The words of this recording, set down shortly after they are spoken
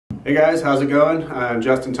Hey guys, how's it going? I'm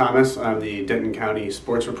Justin Thomas. I'm the Denton County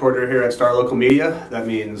sports reporter here at Star Local Media. That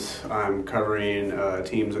means I'm covering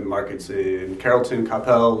teams and markets in Carrollton,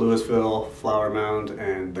 Coppell, Louisville, Flower Mound,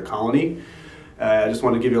 and the Colony. I just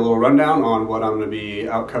want to give you a little rundown on what I'm going to be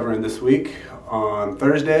out covering this week. On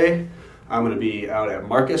Thursday, I'm going to be out at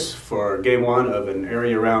Marcus for Game 1 of an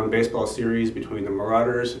area-round baseball series between the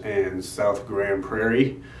Marauders and South Grand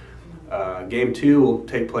Prairie. Game 2 will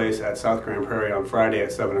take place at South Grand Prairie on Friday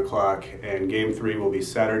at 7 o'clock, and Game 3 will be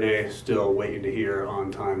Saturday. Still waiting to hear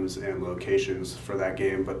on times and locations for that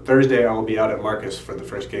game. But Thursday I will be out at Marcus for the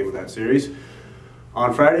first game of that series.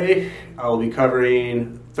 On Friday, I will be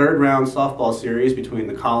covering third-round softball series between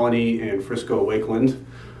the Colony and Frisco Wakeland.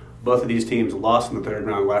 Both of these teams lost in the third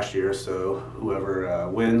round last year, so whoever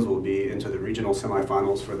wins will be into the regional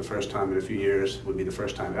semifinals for the first time in a few years. Would be the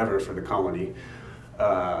first time ever for the Colony.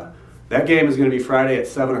 That game is going to be Friday at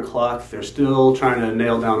 7 o'clock. They're still trying to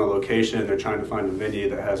nail down a location. They're trying to find a venue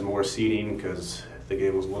that has more seating because the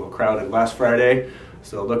game was a little crowded last Friday.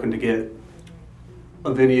 So looking to get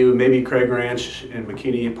a venue, maybe Craig Ranch in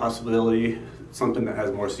McKinney, possibility. Something that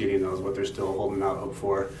has more seating, though, is what they're still holding out hope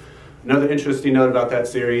for. Another interesting note about that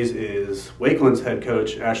series is Wakeland's head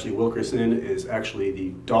coach, Ashley Wilkerson, is actually the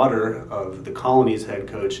daughter of the Colony's head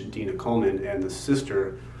coach, Dina Coleman, and the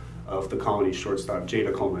sister of the Colony shortstop,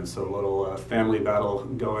 Jada Coleman. So a little family battle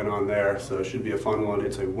going on there. So it should be a fun one.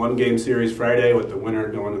 It's a one-game series Friday with the winner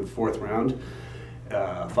going to the fourth round.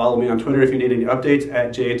 Follow me on Twitter if you need any updates,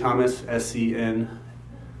 at JThomasSCN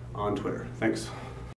on Twitter. Thanks.